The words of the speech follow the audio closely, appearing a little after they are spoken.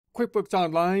QuickBooks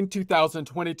Online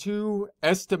 2022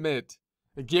 Estimate.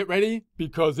 Get ready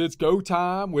because it's go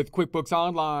time with QuickBooks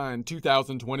Online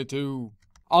 2022.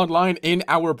 Online in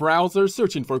our browser,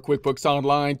 searching for QuickBooks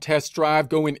Online Test Drive,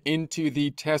 going into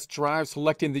the test drive,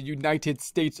 selecting the United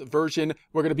States version.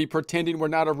 We're going to be pretending we're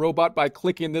not a robot by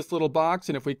clicking this little box,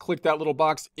 and if we click that little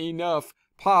box enough,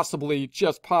 possibly,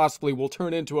 just possibly, we'll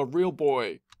turn into a real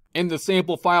boy. In the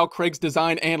sample file, Craig's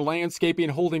Design and Landscaping,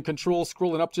 holding control,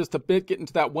 scrolling up just a bit, getting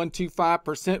to that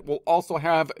 125%. We'll also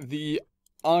have the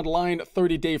online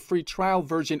 30-day free trial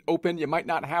version open. You might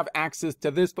not have access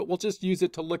to this, but we'll just use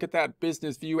it to look at that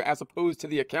business view as opposed to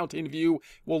the accounting view.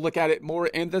 We'll look at it more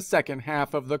in the second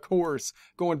half of the course.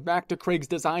 Going back to Craig's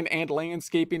Design and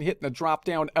Landscaping, hitting the drop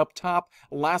down up top.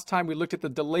 Last time we looked at the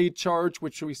delayed charge,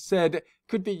 which we said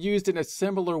could be used in a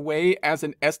similar way as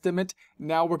an estimate.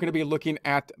 Now we're going to be looking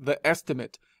at the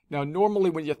estimate. Now, normally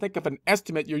when you think of an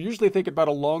estimate, you're usually thinking about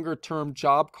a longer term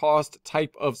job cost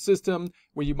type of system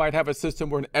where you might have a system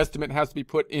where an estimate has to be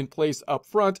put in place up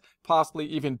front, possibly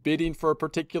even bidding for a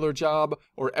particular job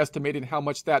or estimating how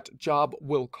much that job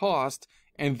will cost.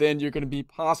 And then you're going to be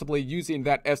possibly using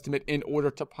that estimate in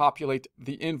order to populate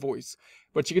the invoice.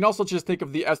 But you can also just think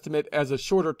of the estimate as a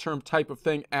shorter term type of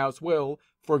thing as well.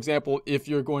 For example, if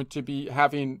you're going to be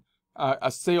having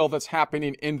a sale that's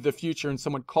happening in the future and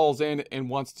someone calls in and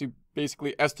wants to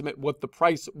basically estimate what the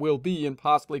price will be and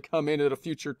possibly come in at a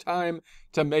future time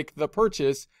to make the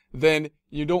purchase, then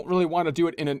you don't really want to do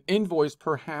it in an invoice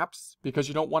perhaps because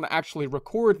you don't want to actually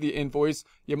record the invoice.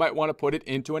 You might want to put it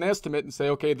into an estimate and say,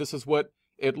 okay, this is what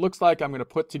it looks like. I'm going to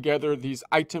put together these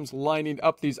items, lining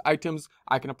up these items.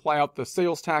 I can apply out the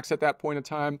sales tax at that point in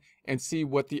time and see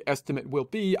what the estimate will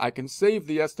be. I can save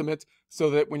the estimate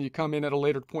so that when you come in at a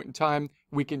later point in time,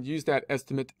 we can use that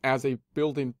estimate as a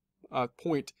building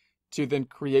point to then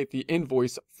create the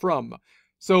invoice from.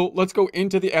 So let's go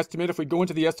into the estimate. If we go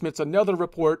into the estimate, it's another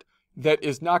report that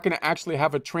is not going to actually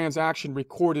have a transaction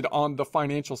recorded on the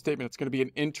financial statement. It's going to be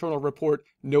an internal report,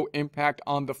 no impact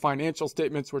on the financial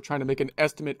statements. We're trying to make an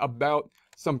estimate about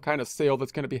some kind of sale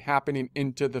that's going to be happening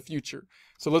into the future.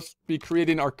 So let's be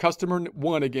creating our customer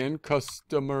one again.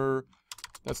 Customer,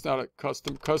 that's not a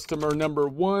custom, customer number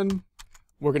one.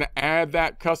 We're going to add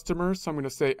that customer. So I'm going to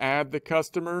say add the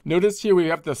customer. Notice here we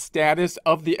have the status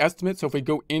of the estimate. So if we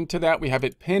go into that, we have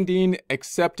it pending,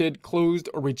 accepted, closed,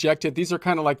 or rejected. These are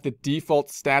kind of like the default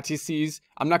statuses.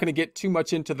 I'm not going to get too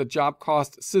much into the job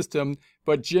cost system,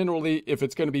 but generally if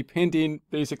it's going to be pending,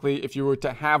 basically if you were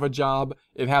to have a job,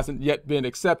 it hasn't yet been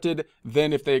accepted.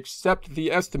 Then if they accept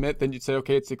the estimate, then you'd say,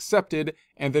 okay, it's accepted.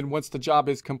 And then once the job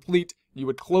is complete, you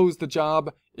would close the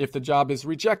job. If the job is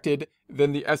rejected,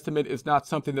 then the estimate is not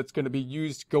something that's going to be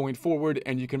used going forward,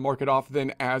 and you can mark it off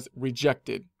then as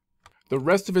rejected. The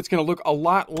rest of it's going to look a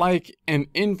lot like an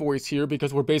invoice here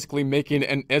because we're basically making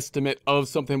an estimate of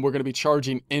something we're going to be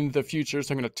charging in the future.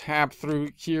 So I'm going to tab through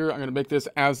here. I'm going to make this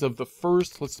as of the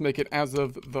 1st. Let's make it as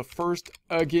of the 1st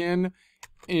again.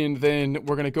 And then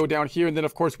we're going to go down here, and then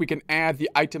of course we can add the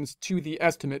items to the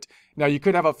estimate. Now you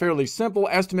could have a fairly simple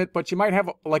estimate, but you might have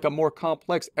like a more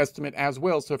complex estimate as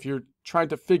well. So if you're trying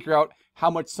to figure out how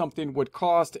much something would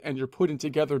cost and you're putting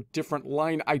together different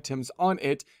line items on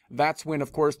it, that's when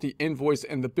of course the invoice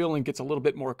and the billing gets a little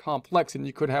bit more complex, and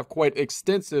you could have quite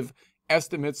extensive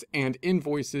estimates and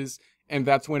invoices. And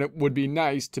that's when it would be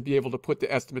nice to be able to put the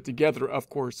estimate together, of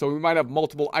course. So we might have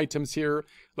multiple items here.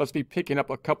 Let's be picking up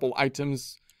a couple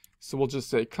items. So we'll just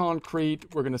say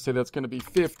concrete. We're going to say that's going to be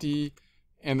 50.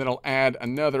 And then I'll add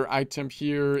another item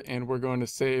here. And we're going to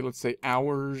say, let's say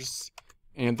hours.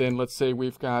 And then let's say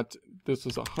we've got, this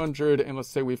is 100. And let's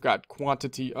say we've got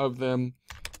quantity of them,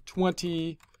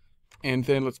 20. And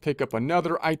then let's pick up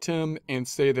another item and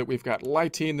say that we've got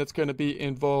lighting that's going to be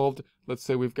involved. Let's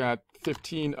say we've got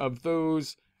 15 of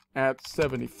those at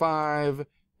 75.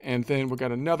 And then we've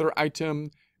got another item,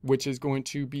 which is going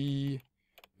to be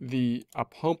a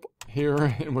pump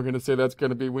here. And we're going to say that's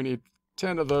going to be, we need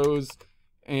 10 of those.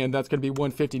 And that's going to be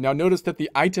 150. Now notice that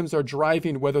the items are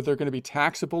driving whether they're going to be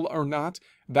taxable or not.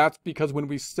 That's because when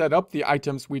we set up the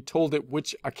items, we told it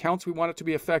which accounts we want it to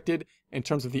be affected in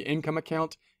terms of the income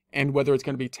account, and whether it's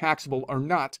going to be taxable or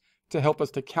not to help us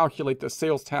to calculate the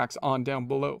sales tax on down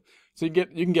below. So you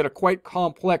can get a quite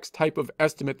complex type of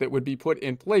estimate that would be put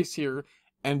in place here.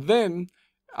 And then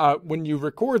when you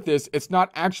record this, it's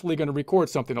not actually going to record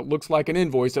something. It looks like an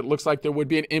invoice. It looks like there would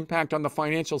be an impact on the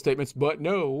financial statements, but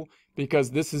no,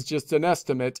 because this is just an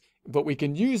estimate. But we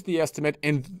can use the estimate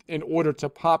in order to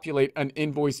populate an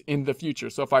invoice in the future.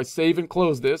 So if I save and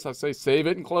close this, I say save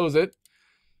it and close it.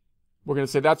 We're going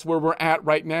to say that's where we're at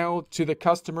right now to the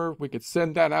customer. We could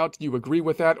send that out. Do you agree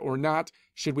with that or not?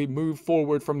 should we move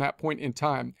forward from that point in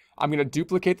time? I'm going to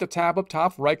duplicate the tab up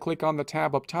top, right click on the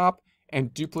tab up top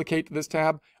and duplicate this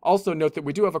tab. Also note that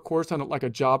we do have a course on like a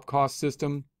job cost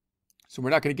system. So we're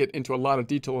not going to get into a lot of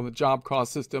detail on the job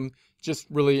cost system, just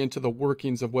really into the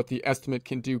workings of what the estimate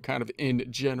can do kind of in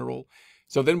general.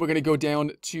 So then we're going to go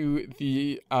down to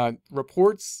the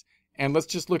reports, and let's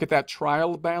just look at that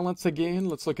trial balance again.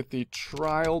 Let's look at the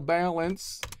trial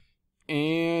balance,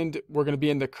 and we're going to be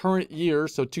in the current year,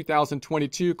 so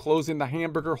 2022, closing the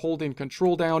hamburger, holding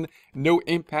control down, no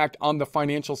impact on the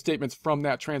financial statements from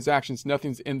that transactions.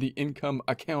 Nothing's in the income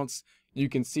accounts. You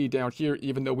can see down here,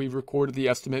 even though we've recorded the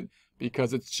estimate,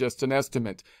 because it's just an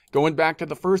estimate. Going back to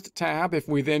the first tab, if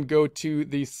we then go to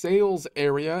the sales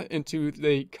area, into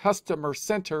the customer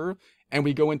center, and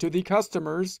we go into the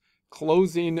customers,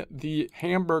 closing the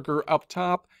hamburger up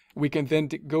top, we can then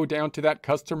go down to that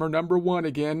customer number 1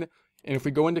 again. And if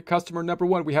we go into customer number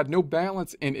 1, we had no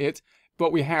balance in it,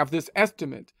 but we have this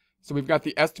estimate. So we've got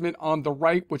the estimate on the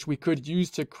right, which we could use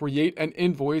to create an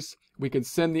invoice. We can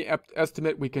send the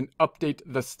estimate, we can update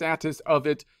the status of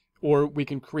it, or we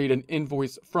can create an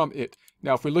invoice from it.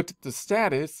 Now, if we looked at the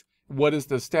status, what is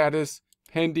the status?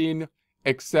 Pending,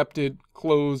 accepted,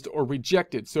 closed, or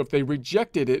rejected. So if they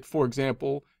rejected it, for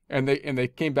example, and they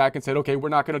came back and said, okay, we're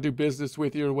not going to do business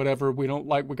with you or whatever, we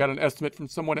got an estimate from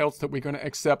someone else that we're going to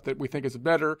accept that we think is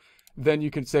better, then you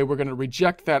can say we're going to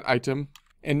reject that item.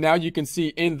 And now you can see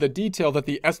in the detail that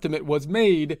the estimate was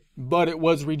made, but it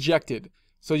was rejected.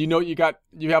 So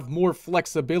you have more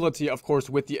flexibility, of course,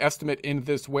 with the estimate in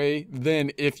this way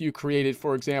than if you created,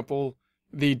 for example,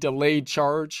 the delayed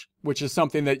charge, which is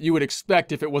something that you would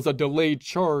expect if it was a delayed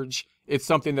charge. It's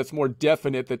something that's more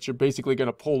definite that you're basically going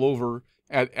to pull over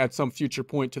at some future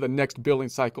point to the next billing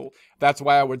cycle. That's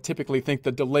why I would typically think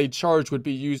the delayed charge would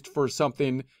be used for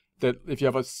something that if you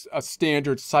have a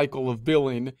standard cycle of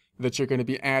billing, that you're going to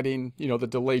be adding, the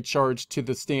delayed charge to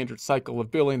the standard cycle of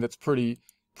billing that's pretty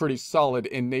solid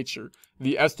in nature.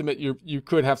 The estimate you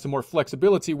could have some more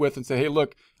flexibility with and say, hey,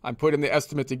 look, I'm putting the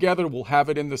estimate together. We'll have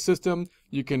it in the system.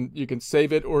 You can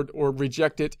save it or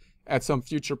reject it at some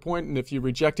future point. And if you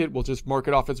reject it, we'll just mark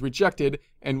it off as rejected,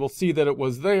 and we'll see that it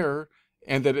was there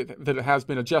and that it has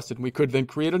been adjusted. We could then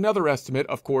create another estimate,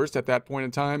 of course, at that point in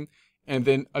time, and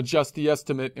then adjust the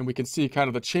estimate, and we can see kind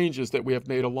of the changes that we have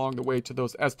made along the way to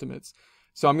those estimates.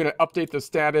 So I'm going to update the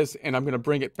status, and I'm going to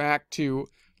bring it back to,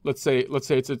 let's say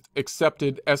it's an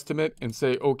accepted estimate, and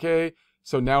say okay.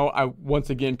 So now I once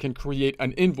again can create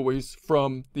an invoice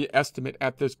from the estimate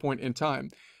at this point in time.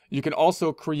 You can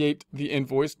also create the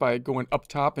invoice by going up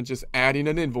top and just adding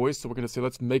an invoice. So we're going to say,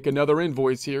 let's make another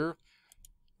invoice here.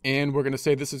 And we're going to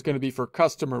say this is going to be for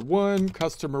customer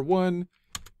one.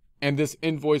 And this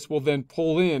invoice will then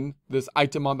pull in this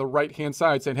item on the right-hand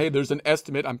side saying, hey, there's an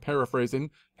estimate. I'm paraphrasing.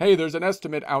 Hey, there's an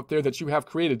estimate out there that you have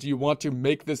created. Do you want to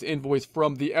make this invoice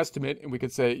from the estimate? And we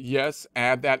could say, yes,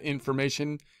 add that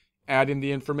information, add in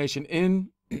the information in.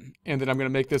 And then I'm going to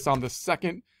make this on the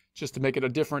 2nd just to make it a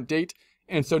different date.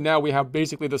 And so now we have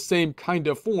basically the same kind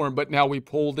of form, but now we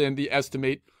pulled in the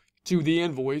estimate to the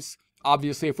invoice.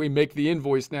 Obviously, if we make the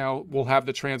invoice now, we'll have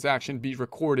the transaction be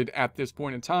recorded at this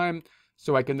point in time.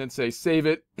 So I can then say save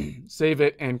it, save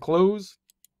it, and close.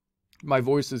 My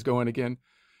voice is going again.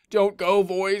 Don't go,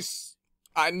 voice.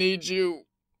 I need you.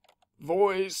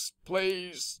 Voice,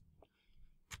 please.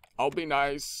 I'll be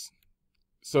nice.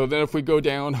 So then if we go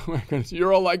down,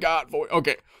 you're all I got, voice.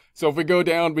 Okay. So if we go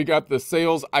down, we got the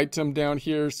sales item down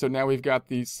here. So now we've got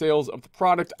the sales of the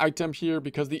product item here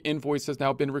because the invoice has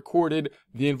now been recorded.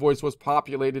 The invoice was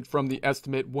populated from the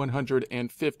estimate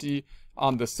 150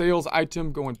 on the sales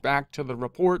item. Going back to the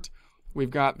report, we've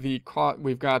got the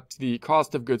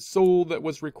cost of goods sold that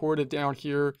was recorded down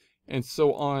here, and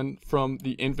so on from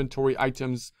the inventory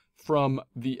items from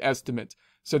the estimate.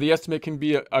 So the estimate can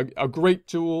be a great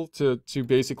tool to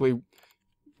basically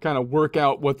kind of work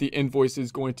out what the invoice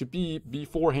is going to be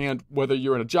beforehand, whether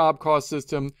you're in a job cost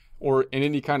system or in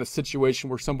any kind of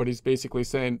situation where somebody's basically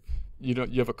saying, you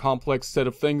have a complex set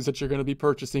of things that you're going to be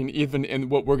purchasing, even in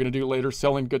what we're going to do later,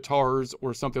 selling guitars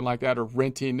or something like that, or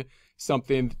renting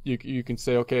something. You can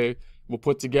say, okay, we'll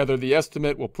put together the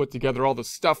estimate, we'll put together all the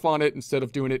stuff on it instead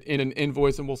of doing it in an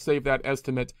invoice, and we'll save that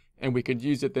estimate, and we could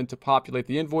use it then to populate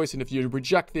the invoice. And if you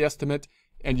reject the estimate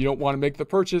and you don't want to make the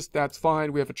purchase, that's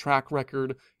fine. We have a track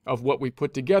record of what we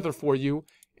put together for you,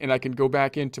 and I can go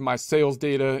back into my sales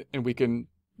data, and we can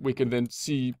then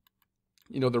see,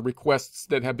 the requests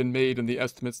that have been made and the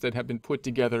estimates that have been put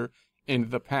together in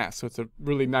the past. So it's a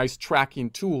really nice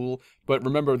tracking tool, but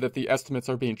remember that the estimates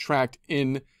are being tracked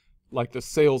in like the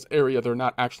sales area. They're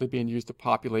not actually being used to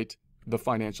populate the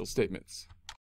financial statements.